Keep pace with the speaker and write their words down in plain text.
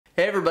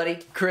Hey everybody,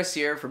 Chris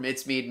here from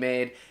It's Mead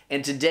Made,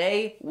 and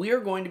today we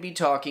are going to be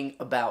talking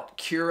about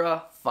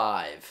Cura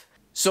 5.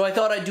 So I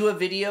thought I'd do a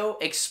video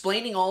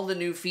explaining all the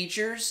new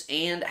features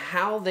and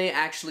how they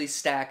actually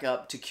stack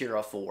up to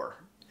Cura 4.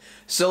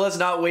 So let's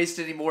not waste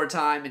any more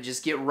time and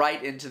just get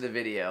right into the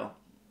video.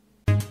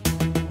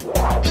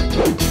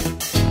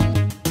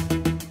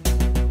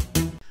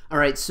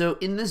 Alright, so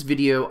in this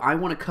video, I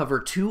want to cover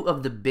two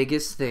of the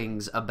biggest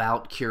things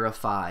about Cura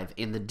 5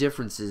 and the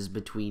differences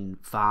between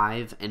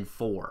 5 and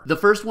 4. The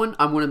first one,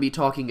 I'm going to be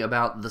talking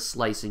about the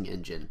slicing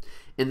engine.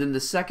 And then the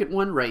second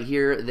one, right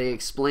here, they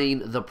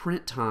explain the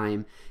print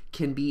time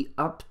can be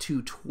up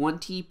to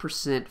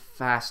 20%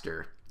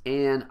 faster.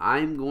 And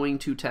I'm going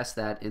to test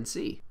that and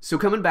see. So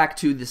coming back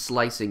to the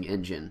slicing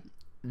engine,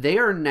 they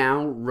are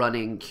now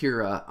running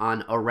Cura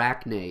on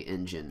Arachne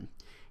engine.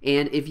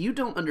 And if you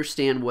don't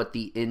understand what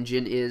the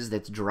engine is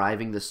that's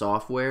driving the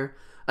software,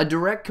 a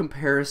direct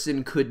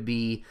comparison could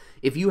be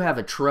if you have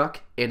a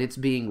truck and it's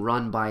being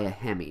run by a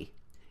Hemi.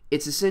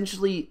 It's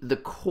essentially the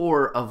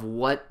core of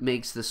what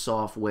makes the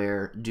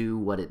software do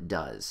what it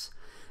does.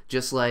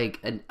 Just like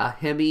a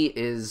Hemi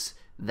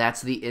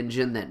that's the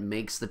engine that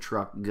makes the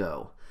truck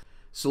go.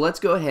 So let's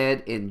go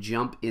ahead and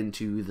jump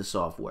into the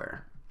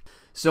software.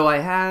 So I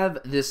have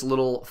this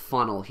little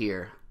funnel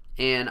here,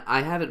 and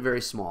I have it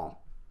very small,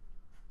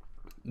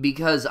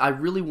 because I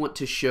really want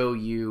to show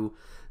you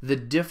the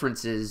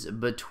differences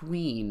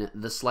between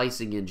the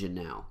slicing engine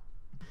now.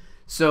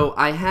 So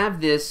I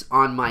have this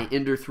on my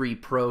Ender 3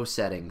 Pro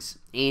settings,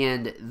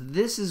 and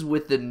this is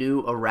with the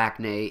new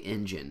Arachne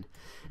engine.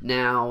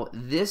 Now,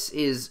 this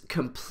is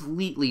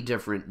completely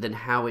different than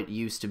how it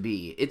used to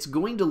be. It's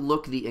going to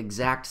look the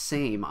exact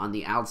same on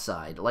the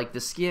outside. Like the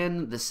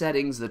skin, the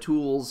settings, the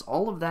tools,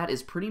 all of that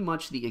is pretty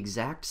much the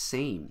exact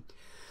same.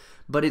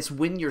 But it's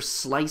when you're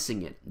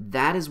slicing it,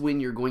 that is when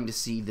you're going to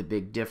see the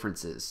big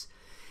differences.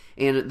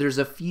 And there's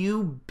a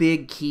few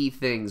big key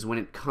things when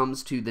it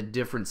comes to the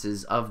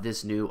differences of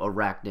this new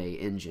Arachne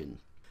engine.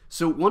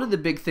 So one of the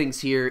big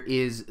things here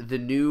is the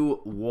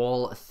new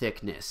wall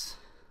thickness.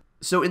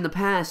 So in the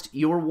past,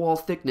 your wall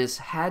thickness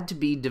had to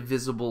be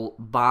divisible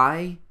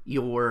by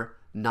your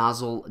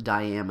nozzle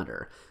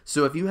diameter.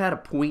 So if you had a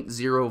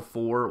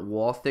 0.04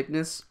 wall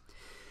thickness,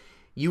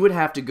 you would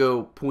have to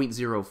go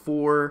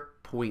 0.04,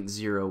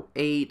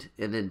 0.08,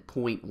 and then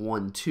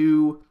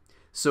 0.12.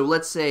 So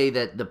let's say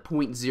that the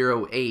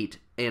 0.08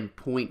 and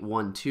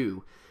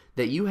 0.12,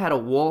 that you had a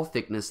wall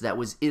thickness that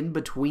was in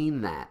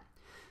between that.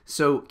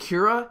 So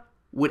Cura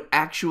would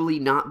actually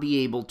not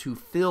be able to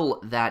fill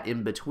that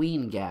in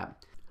between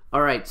gap.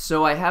 Alright,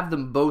 so I have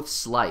them both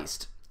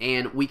sliced,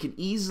 and we can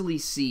easily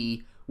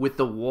see with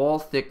the wall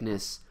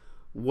thickness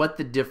what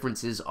the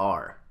differences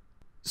are.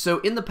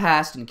 So in the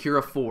past, in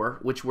Cura 4,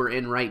 which we're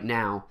in right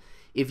now,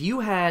 if you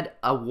had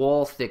a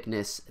wall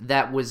thickness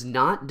that was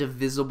not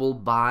divisible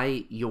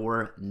by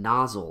your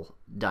nozzle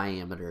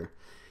diameter,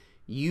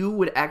 you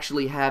would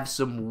actually have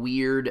some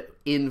weird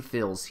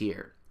infills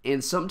here.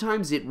 And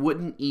sometimes it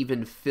wouldn't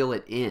even fill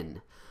it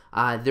in.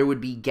 There would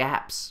be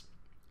gaps.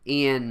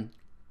 And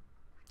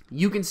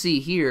you can see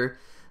here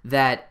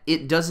that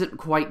it doesn't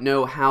quite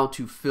know how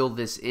to fill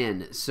this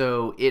in.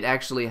 So it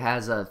actually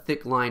has a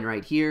thick line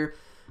right here,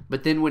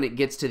 but then when it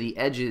gets to the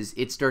edges,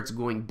 it starts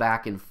going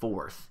back and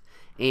forth.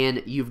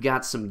 And you've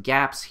got some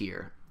gaps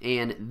here.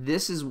 And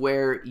this is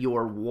where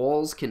your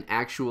walls can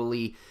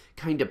actually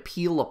kind of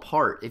peel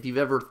apart. If you've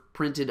ever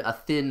printed a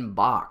thin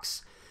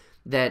box,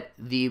 that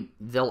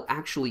they'll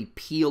actually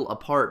peel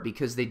apart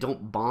because they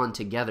don't bond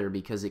together,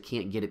 because it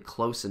can't get it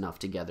close enough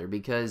together,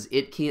 because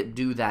it can't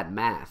do that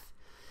math.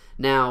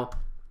 Now,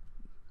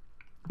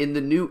 in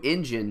the new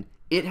engine,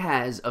 it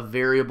has a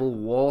variable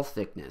wall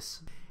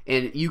thickness.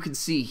 And you can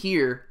see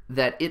here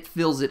that it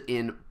fills it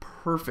in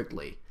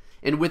perfectly.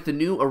 And with the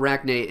new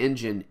Arachne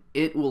engine,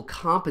 it will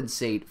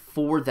compensate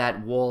for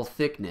that wall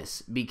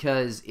thickness,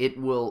 because it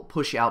will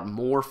push out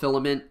more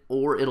filament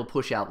or it'll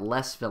push out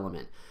less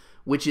filament,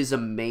 which is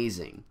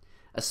amazing,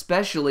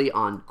 especially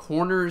on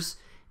corners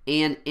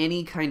and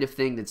any kind of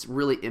thing that's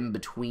really in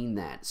between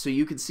that. So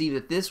you can see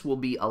that this will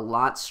be a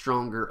lot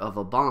stronger of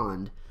a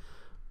bond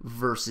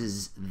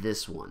versus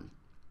this one.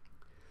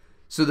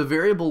 So the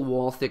variable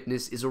wall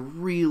thickness is a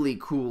really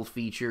cool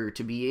feature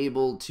to be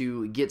able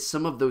to get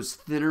some of those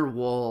thinner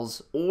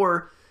walls,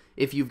 or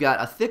if you've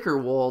got a thicker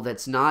wall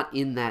that's not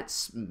in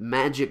that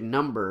magic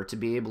number to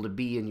be able to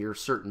be in your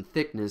certain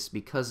thickness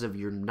because of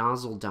your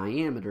nozzle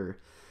diameter,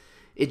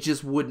 it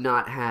just would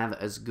not have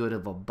as good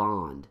of a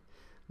bond.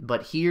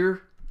 But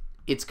here,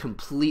 it's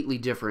completely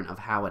different of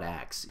how it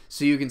acts.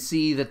 So you can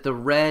see that the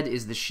red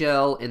is the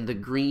shell and the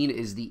green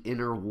is the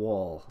inner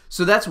wall.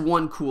 So that's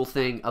one cool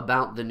thing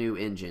about the new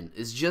engine,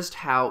 is just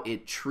how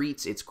it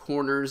treats its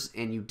corners,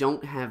 and you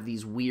don't have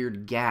these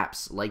weird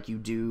gaps like you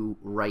do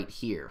right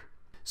here.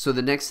 So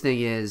the next thing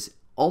is,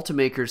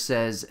 Ultimaker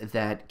says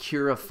that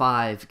Cura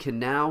 5 can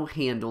now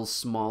handle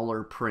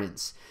smaller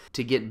prints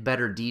to get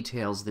better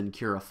details than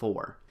Cura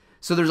 4.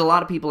 So there's a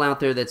lot of people out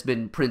there that's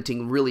been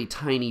printing really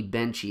tiny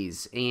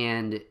benchies,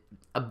 and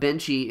a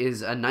benchy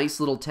is a nice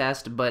little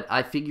test, but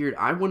I figured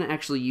I want to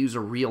actually use a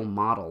real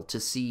model to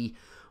see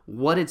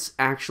what it's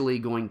actually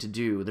going to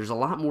do. There's a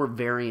lot more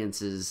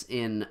variances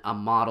in a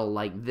model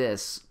like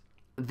this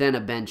than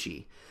a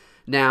benchy.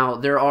 Now,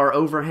 there are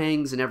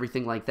overhangs and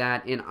everything like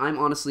that, and I'm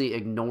honestly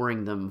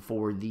ignoring them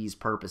for these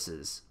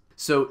purposes.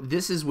 So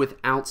this is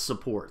without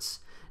supports.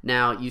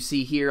 Now, you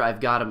see here I've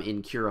got them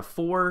in Cura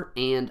 4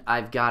 and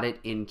I've got it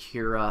in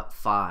Cura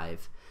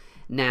 5.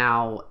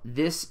 Now,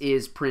 this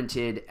is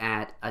printed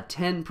at a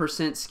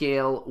 10%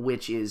 scale,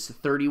 which is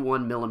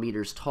 31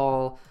 millimeters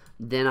tall.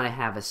 Then I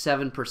have a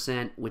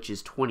 7%, which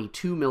is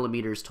 22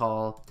 millimeters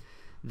tall.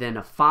 Then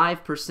a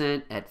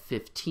 5% at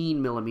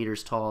 15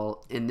 millimeters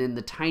tall. And then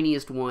the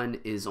tiniest one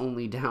is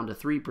only down to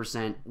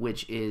 3%,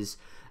 which is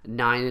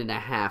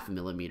 9.5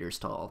 millimeters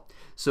tall.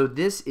 So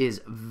this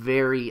is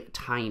very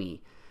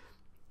tiny.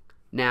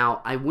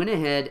 Now, I went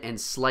ahead and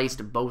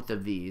sliced both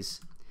of these,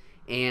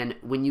 and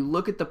when you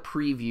look at the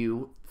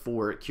preview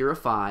for Cura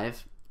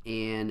 5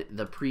 and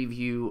the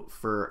preview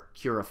for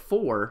Cura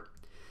 4,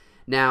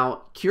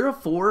 now, Cura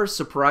 4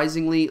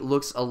 surprisingly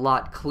looks a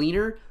lot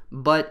cleaner,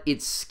 but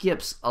it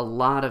skips a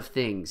lot of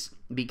things,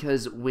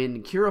 because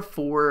when Cura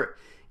 4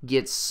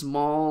 gets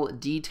small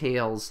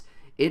details,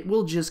 it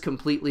will just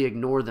completely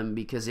ignore them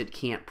because it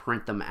can't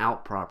print them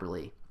out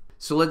properly.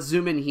 So let's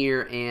zoom in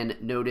here and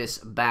notice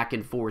back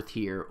and forth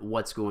here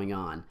what's going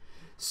on.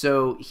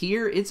 So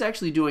here it's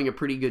actually doing a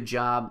pretty good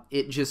job.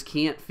 It just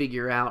can't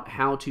figure out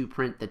how to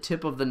print the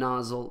tip of the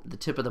nozzle, the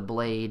tip of the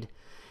blade,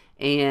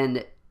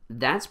 and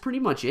that's pretty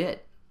much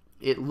it.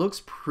 It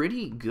looks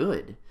pretty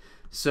good.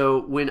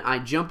 So when I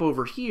jump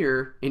over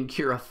here in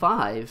Cura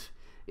 5,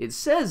 it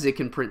says it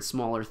can print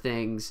smaller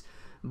things,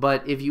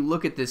 but if you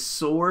look at this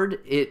sword,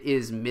 it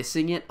is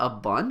missing it a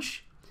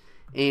bunch.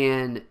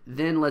 And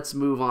then let's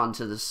move on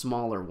to the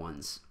smaller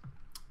ones.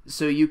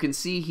 So you can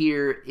see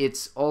here,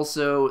 it's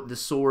also, the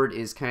sword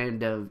is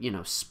kind of, you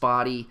know,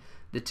 spotty,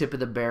 the tip of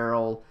the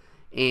barrel,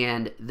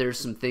 and there's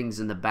some things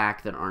in the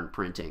back that aren't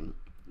printing.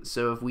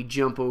 So if we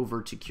jump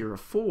over to Cura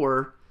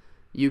 4,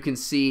 you can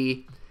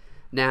see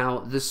now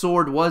the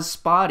sword was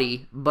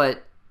spotty,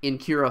 but in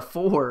Cura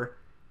 4,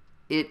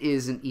 it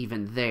isn't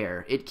even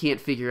there. It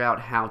can't figure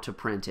out how to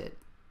print it.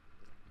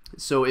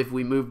 So if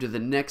we move to the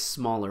next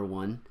smaller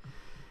one,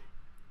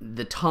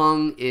 the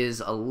tongue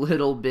is a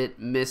little bit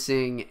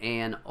missing,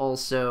 and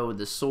also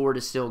the sword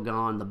is still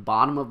gone. The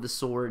bottom of the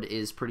sword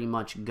is pretty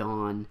much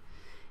gone.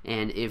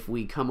 And if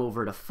we come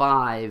over to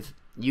 5,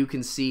 you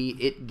can see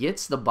it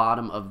gets the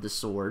bottom of the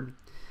sword.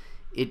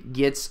 It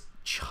gets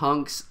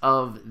chunks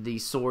of the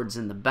swords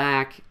in the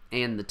back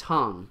and the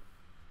tongue.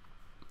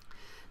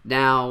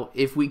 Now,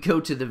 if we go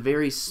to the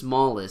very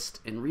smallest,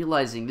 and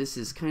realizing this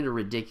is kind of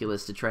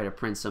ridiculous to try to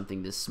print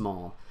something this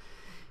small,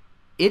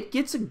 it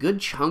gets a good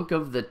chunk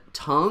of the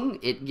tongue,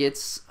 it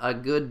gets a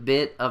good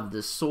bit of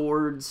the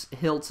sword's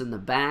hilts in the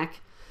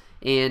back,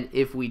 and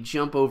if we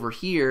jump over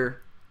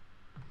here,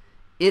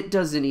 it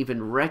doesn't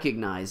even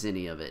recognize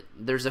any of it.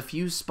 There's a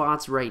few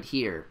spots right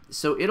here,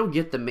 so it'll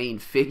get the main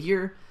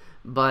figure,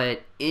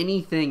 but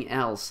anything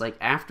else, like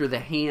after the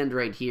hand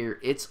right here,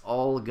 it's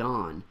all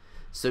gone.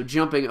 So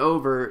jumping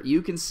over,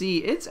 you can see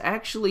it's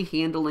actually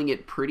handling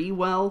it pretty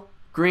well.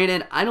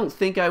 Granted, I don't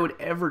think I would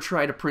ever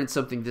try to print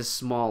something this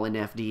small in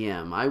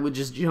FDM. I would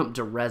just jump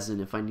to Resin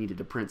if I needed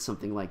to print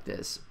something like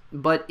this.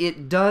 But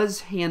it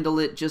does handle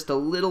it just a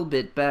little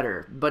bit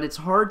better. But it's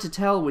hard to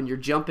tell when you're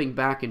jumping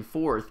back and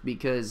forth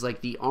because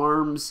like the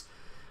arms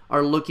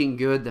are looking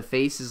good, the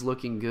face is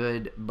looking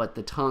good, but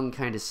the tongue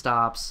kind of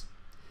stops.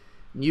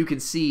 You can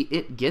see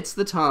it gets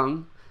the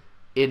tongue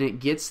and it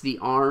gets the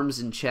arms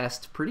and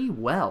chest pretty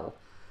well.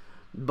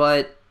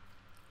 But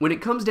when it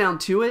comes down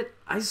to it,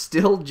 I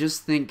still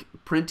just think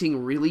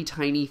printing really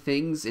tiny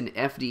things in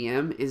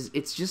FDM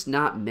it's just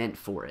not meant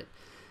for it.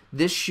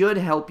 This should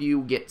help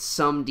you get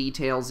some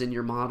details in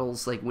your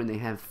models, like when they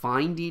have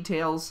fine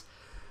details,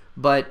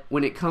 but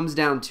when it comes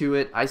down to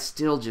it, I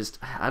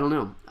don't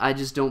know. I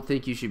just don't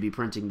think you should be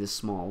printing this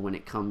small when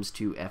it comes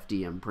to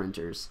FDM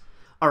printers.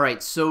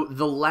 Alright, so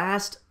the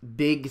last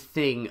big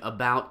thing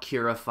about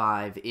Cura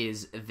 5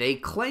 is they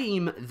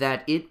claim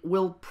that it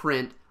will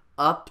print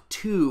up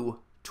to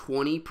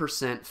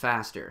 20%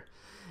 faster.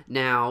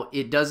 Now,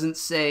 it doesn't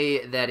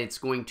say that it's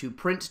going to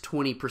print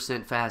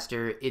 20%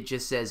 faster, it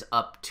just says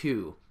up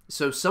to.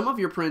 So some of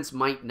your prints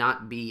might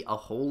not be a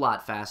whole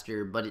lot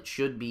faster, but it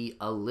should be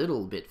a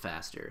little bit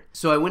faster.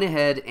 So I went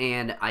ahead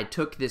and I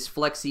took this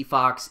Flexi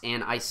Fox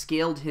and I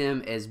scaled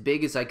him as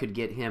big as I could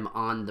get him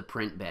on the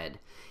print bed.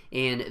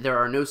 And there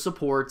are no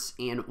supports,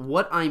 and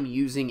what I'm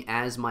using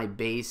as my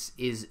base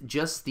is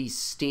just the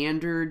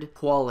standard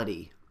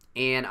quality.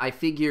 And I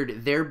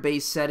figured their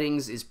base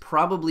settings is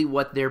probably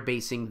what they're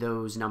basing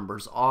those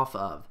numbers off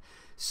of.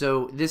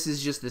 So this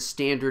is just the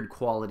standard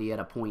quality at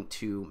a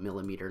 0.2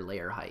 millimeter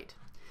layer height.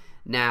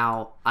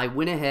 Now, I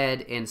went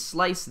ahead and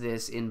sliced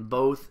this in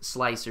both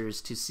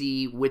slicers to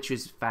see which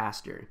is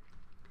faster.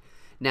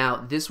 Now,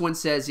 this one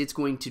says it's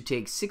going to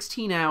take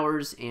 16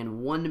 hours and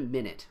 1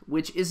 minute,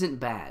 which isn't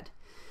bad.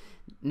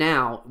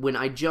 Now, when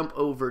I jump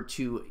over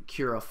to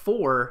Cura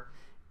 4,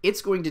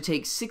 it's going to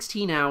take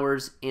 16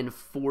 hours and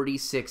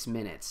 46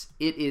 minutes.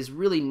 It is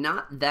really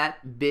not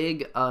that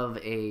big of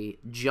a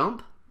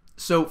jump.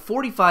 So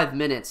 45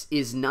 minutes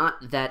is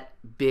not that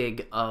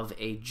big of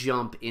a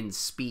jump in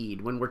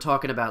speed when we're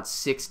talking about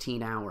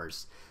 16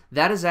 hours.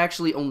 That is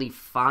actually only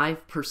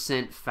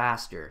 5%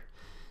 faster.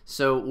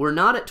 So we're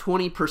not at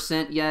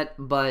 20% yet,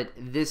 but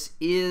this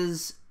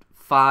is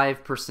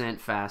 5%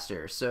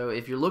 faster. So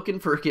if you're looking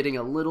for getting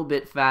a little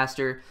bit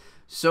faster,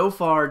 so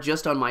far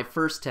just on my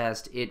first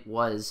test, it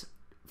was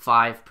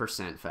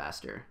 5%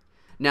 faster.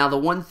 Now the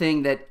one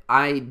thing that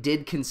I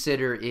did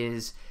consider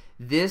is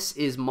this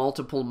is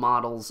multiple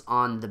models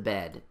on the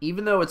bed.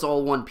 Even though it's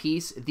all one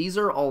piece, these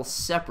are all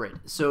separate.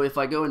 So if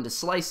I go in to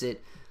slice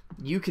it,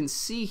 you can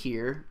see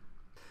here.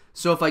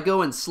 So if I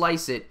go and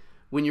slice it,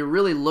 when you're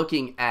really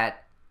looking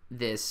at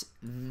this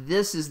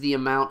is the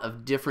amount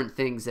of different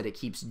things that it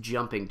keeps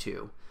jumping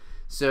to.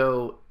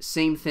 So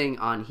same thing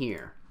on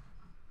here.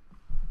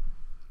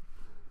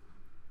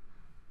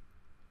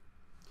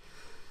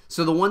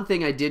 So the one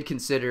thing I did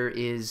consider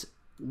is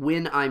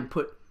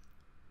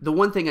the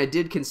one thing I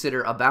did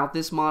consider about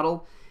this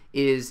model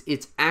is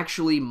it's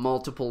actually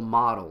multiple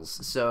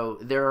models. So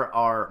there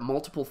are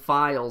multiple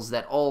files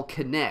that all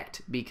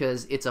connect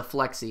because it's a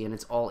flexi and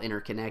it's all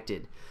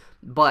interconnected.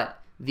 But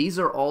these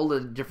are all the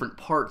different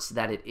parts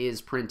that it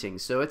is printing.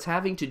 So it's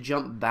having to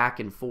jump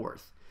back and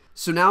forth.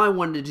 So now I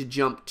wanted to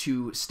jump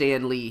to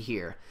Stan Lee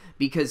here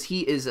because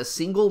he is a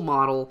single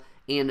model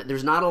and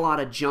there's not a lot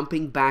of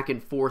jumping back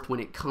and forth when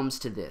it comes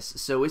to this.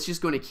 So it's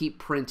just going to keep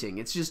printing.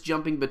 It's just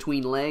jumping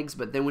between legs,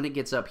 but then when it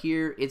gets up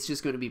here, it's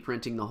just going to be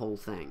printing the whole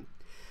thing.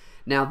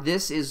 Now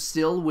this is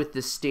still with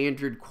the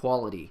standard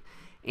quality.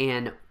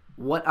 And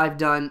what I've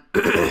done,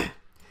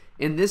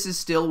 and this is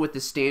still with the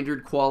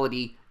standard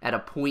quality at a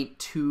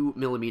 0.2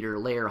 millimeter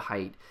layer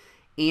height.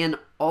 And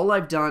all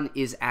I've done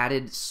is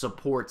added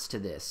supports to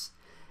this.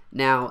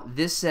 Now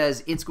this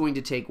says it's going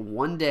to take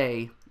 1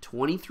 day,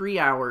 23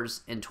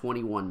 hours, and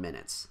 21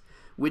 minutes,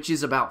 which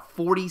is about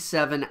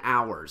 47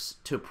 hours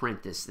to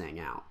print this thing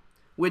out,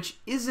 which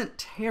isn't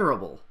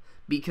terrible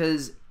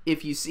because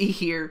if you see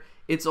here,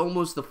 it's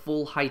almost the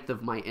full height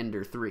of my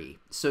Ender 3.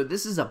 So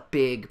this is a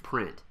big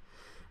print.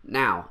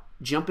 Now,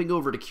 jumping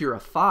over to Cura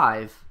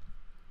 5,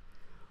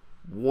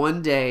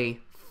 1 day,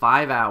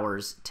 5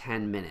 hours,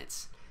 10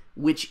 minutes,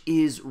 which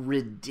is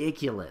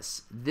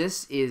ridiculous.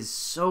 This is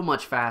so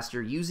much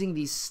faster using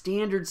these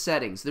standard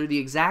settings. They're the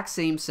exact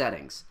same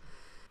settings,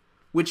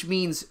 which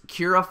means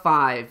Cura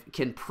 5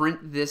 can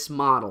print this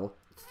model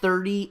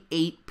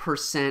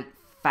 38%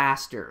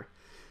 faster.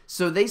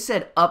 So they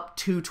said up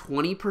to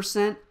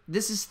 20%.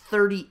 This is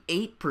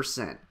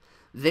 38%.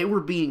 They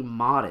were being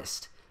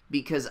modest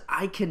because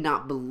I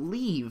cannot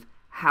believe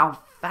how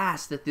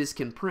fast that this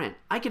can print.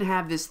 I can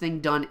have this thing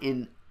done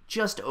in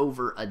just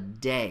over a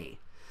day.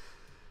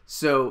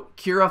 So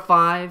Cura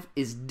 5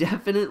 is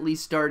definitely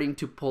starting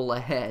to pull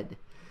ahead.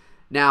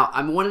 Now,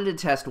 I wanted to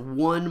test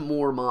one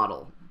more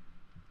model.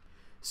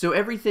 So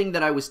everything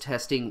that I was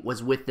testing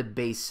was with the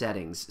base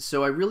settings.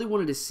 So I really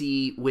wanted to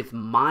see with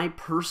my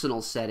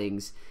personal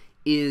settings,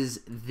 is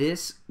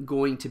this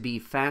going to be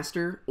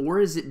faster or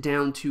is it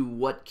down to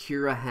what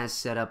Cura has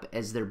set up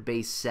as their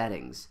base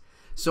settings?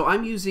 So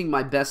I'm using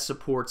my best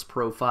supports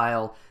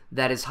profile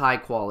that is high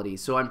quality.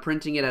 So I'm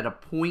printing it at a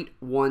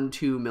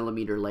 0.12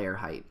 millimeter layer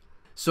height.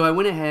 So I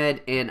went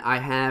ahead and I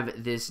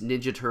have this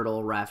Ninja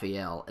Turtle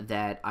Raphael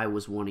that I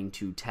was wanting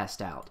to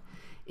test out.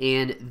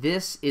 And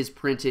this is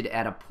printed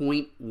at a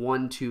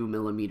 0.12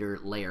 millimeter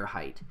layer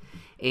height.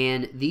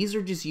 And these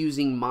are just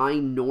using my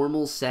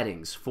normal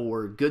settings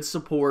for good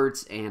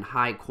supports and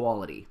high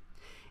quality.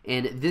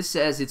 And this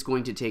says it's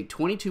going to take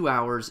 22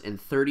 hours and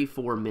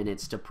 34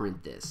 minutes to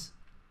print this.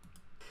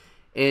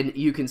 And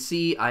you can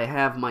see I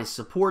have my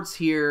supports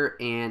here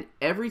and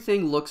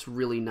everything looks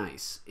really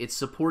nice. It's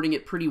supporting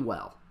it pretty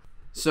well.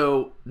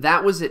 So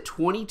that was at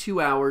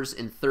 22 hours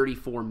and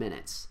 34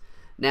 minutes.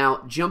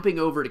 Now, jumping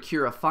over to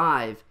Cura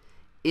 5,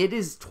 it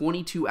is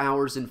 22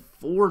 hours and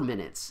 4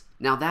 minutes.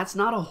 Now, that's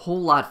not a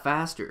whole lot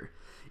faster.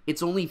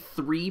 It's only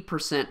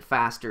 3%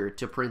 faster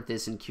to print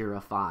this in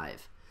Cura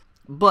 5.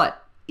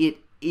 But it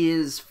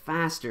is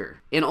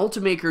faster. And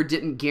Ultimaker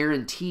didn't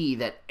guarantee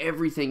that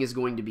everything is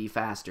going to be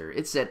faster.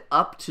 It said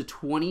up to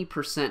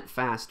 20%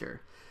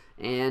 faster.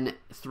 And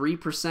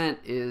 3%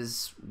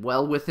 is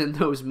well within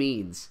those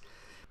means.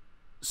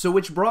 So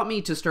which brought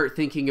me to start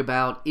thinking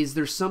about, is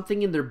there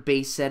something in their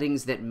base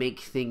settings that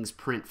make things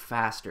print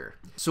faster?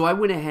 So I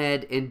went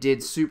ahead and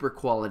did super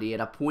quality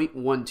at a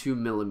 0.12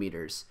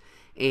 millimeters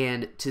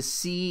and to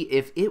see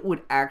if it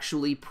would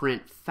actually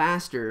print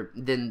faster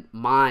than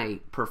my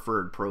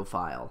preferred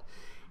profile.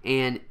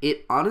 And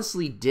it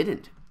honestly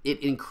didn't.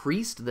 It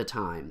increased the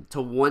time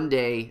to 1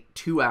 day,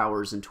 2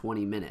 hours and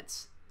 20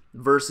 minutes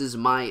versus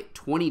my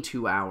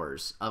 22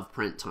 hours of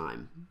print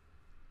time.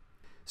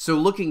 So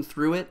looking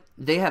through it,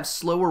 they have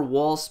slower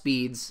wall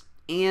speeds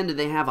and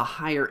they have a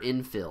higher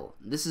infill.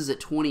 This is at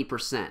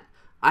 20%.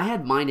 I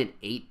had mine at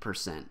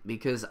 8%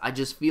 because I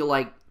just feel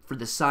like for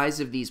the size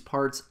of these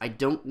parts, I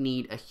don't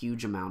need a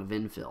huge amount of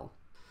infill.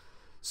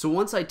 So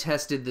once I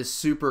tested this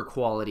super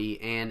quality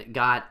and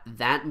got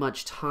that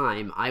much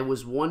time, I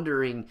was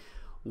wondering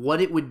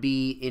what it would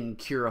be in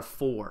Cura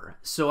 4.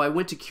 So I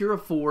went to Cura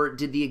 4,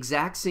 did the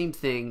exact same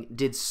thing,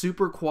 did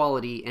super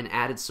quality and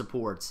added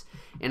supports,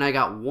 and I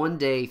got 1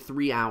 day,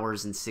 3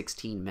 hours, and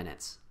 16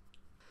 minutes.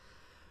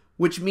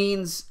 Which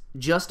means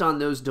just on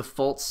those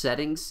default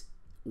settings,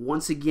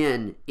 once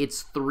again,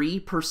 it's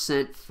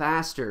 3%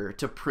 faster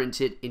to print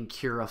it in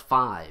Cura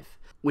 5,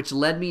 which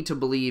led me to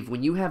believe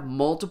when you have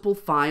multiple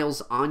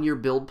files on your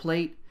build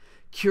plate,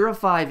 Cura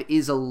 5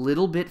 is a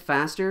little bit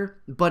faster,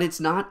 but it's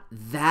not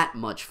that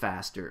much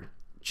faster,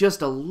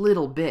 just a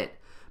little bit.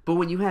 But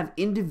when you have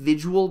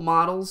individual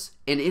models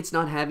and it's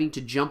not having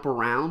to jump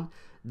around,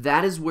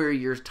 that is where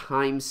your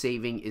time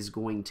saving is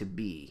going to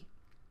be.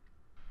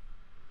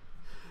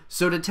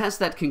 So to test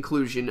that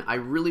conclusion, I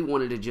really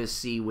wanted to just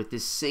see with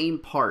this same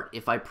part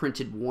if I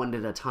printed one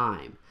at a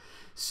time.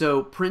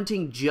 So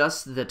printing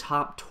just the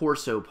top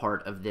torso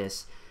part of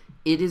this,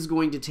 it is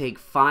going to take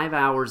 5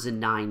 hours and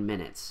 9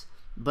 minutes.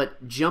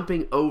 But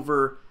jumping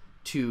over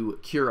to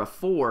Cura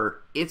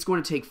 4, it's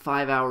going to take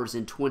 5 hours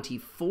and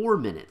 24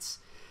 minutes.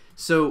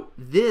 So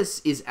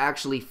this is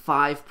actually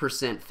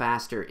 5%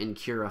 faster in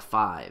Cura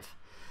 5.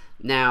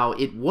 Now,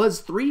 it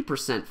was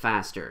 3%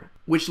 faster,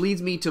 which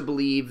leads me to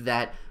believe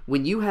that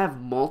when you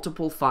have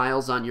multiple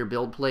files on your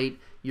build plate,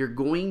 you're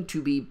going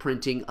to be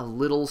printing a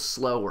little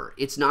slower.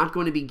 It's not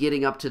going to be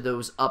getting up to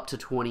those up to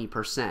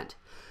 20%.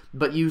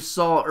 But you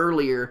saw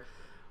earlier,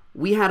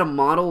 we had a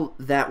model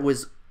that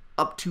was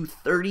up to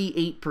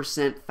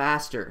 38%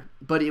 faster,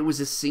 but it was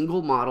a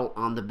single model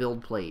on the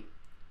build plate.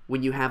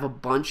 When you have a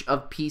bunch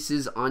of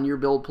pieces on your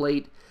build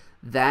plate,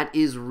 that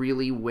is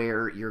really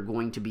where you're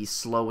going to be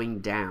slowing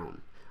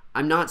down.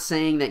 I'm not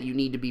saying that you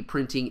need to be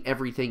printing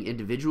everything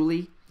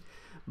individually,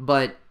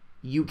 but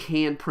you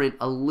can print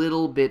a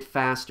little bit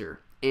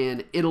faster,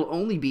 and it'll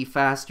only be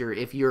faster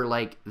if you're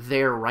like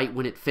there right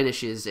when it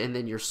finishes and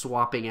then you're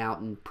swapping out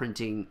and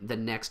printing the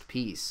next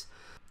piece.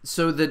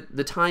 So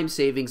the time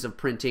savings of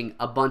printing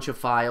a bunch of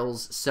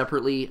files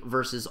separately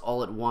versus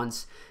all at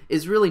once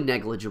is really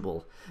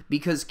negligible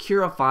because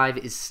Cura 5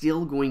 is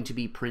still going to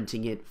be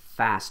printing it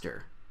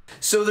faster.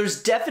 So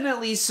there's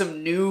definitely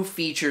some new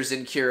features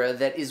in Cura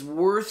that is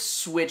worth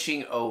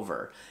switching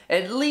over,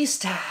 at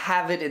least to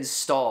have it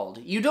installed.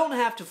 You don't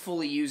have to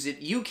fully use it.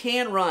 You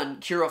can run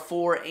Cura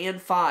 4 and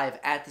 5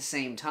 at the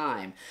same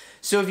time.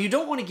 So if you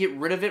don't want to get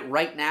rid of it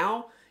right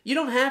now, you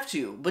don't have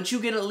to, but you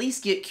can at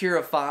least get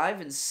Cura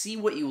 5 and see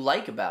what you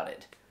like about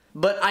it.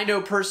 But I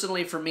know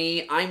personally for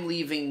me, I'm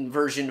leaving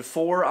version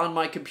 4 on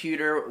my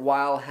computer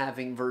while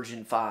having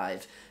version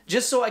 5,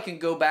 just so I can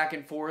go back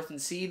and forth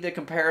and see the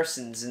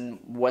comparisons and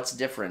what's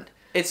different.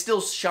 It still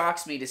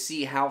shocks me to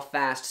see how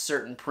fast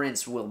certain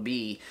prints will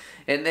be,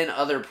 and then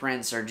other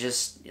prints are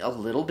just a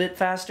little bit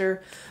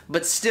faster,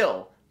 but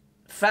still,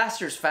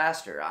 faster's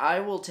faster. I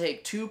will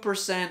take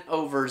 2%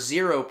 over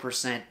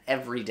 0%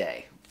 every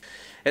day.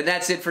 And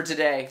that's it for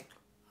today.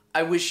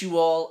 I wish you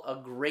all a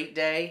great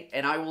day,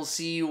 and I will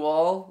see you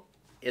all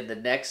in the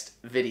next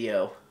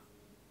video.